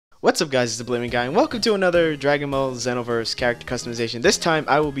What's up guys, it's the Blaming Guy, and welcome to another Dragonball Xenoverse character customization. This time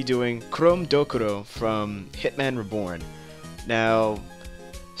I will be doing Dokuro from Hitman Reborn. Now,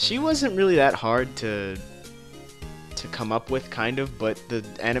 she wasn't really that hard to come up with, kind of, but the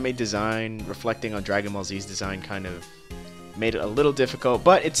anime design, reflecting on Dragon Ball Z's design, kind of made it a little difficult,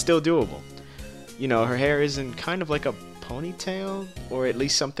 but it's still doable. You know, her hair is in kind of like a ponytail, or at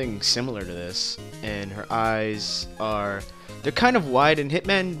least something similar to this, and her eyes are... they're kind of wide, and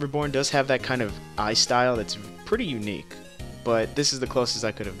Hitman Reborn does have that kind of eye style that's pretty unique, but this is the closest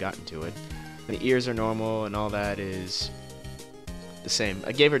I could have gotten to it. The ears are normal, and all that is the same.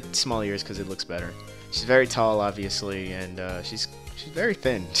 I gave her small ears because it looks better. She's very tall, obviously, and she's very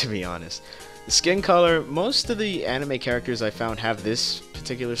thin, to be honest. The skin color, most of the anime characters I found have this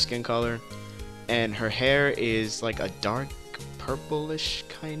particular skin color, and her hair is like a dark purplish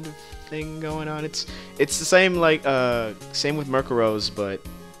kind of thing going on. It's the same, like same with Murkuro's, but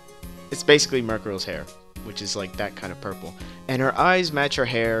it's basically Murkuro's hair, which is like that kind of purple. And her eyes match her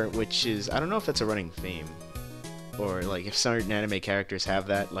hair, which is, I don't know if that's a running theme, or like if certain anime characters have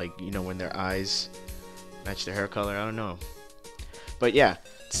that, like, you know, when their eyes match their hair color. I don't know, but yeah,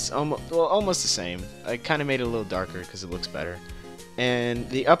 it's almost the same. I kind of made it a little darker because it looks better. And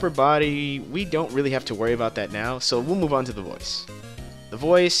the upper body, we don't really have to worry about that now, so we'll move on to the voice. The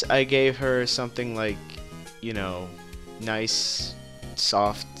voice, I gave her something like, you know, nice,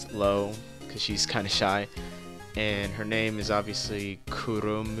 soft, low, because she's kind of shy. And her name is obviously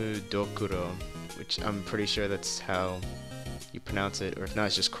Dokuro, which I'm pretty sure that's how you pronounce it, or if not,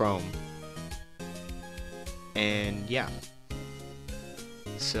 it's just Chrome. And yeah.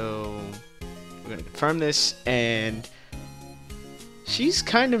 So, we're going to confirm this, and she's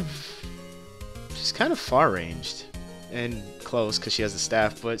kind of far-ranged and close because she has the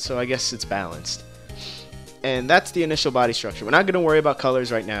staff, but so I guess it's balanced. And that's the initial body structure. We're not going to worry about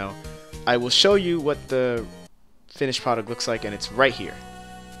colors right now. I will show you what the finished product looks like, and it's right here,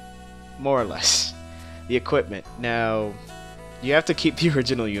 more or less. The equipment. Now, you have to keep the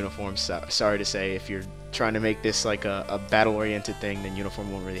original uniform, sorry to say. If you're trying to make this like a battle-oriented thing, then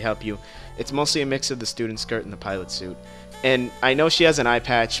uniform won't really help you. It's mostly a mix of the student skirt and the pilot suit. And I know she has an eye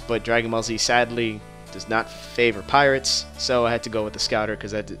patch, but Dragon Ball Z sadly does not favor pirates, so I had to go with the Scouter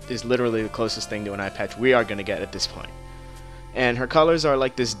because that is literally the closest thing to an eye patch we are going to get at this point. And her colors are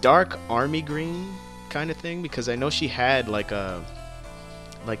like this dark army green kind of thing, because I know she had like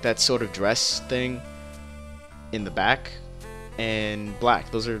that sort of dress thing in the back, and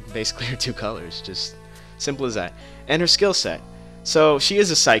black. Those are basically her two colors, just simple as that. And her skill set. So she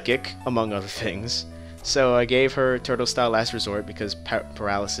is a psychic, among other things. So I gave her Turtle Style Last Resort because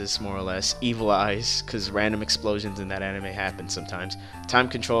paralysis, more or less. Evil Eyes, because random explosions in that anime happen sometimes. Time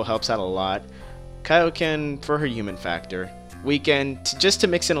Control helps out a lot. Kaioken for her human factor. Weekend, just to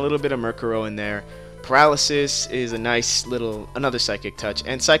mix in a little bit of Murkuro in there. Paralysis is a nice little, another psychic touch.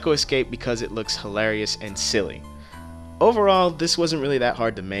 And Psycho Escape because it looks hilarious and silly. Overall, this wasn't really that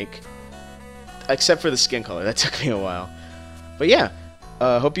hard to make, except for the skin color. That took me a while. But yeah.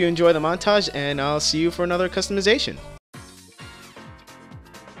 Hope you enjoy the montage, and I'll see you for another customization.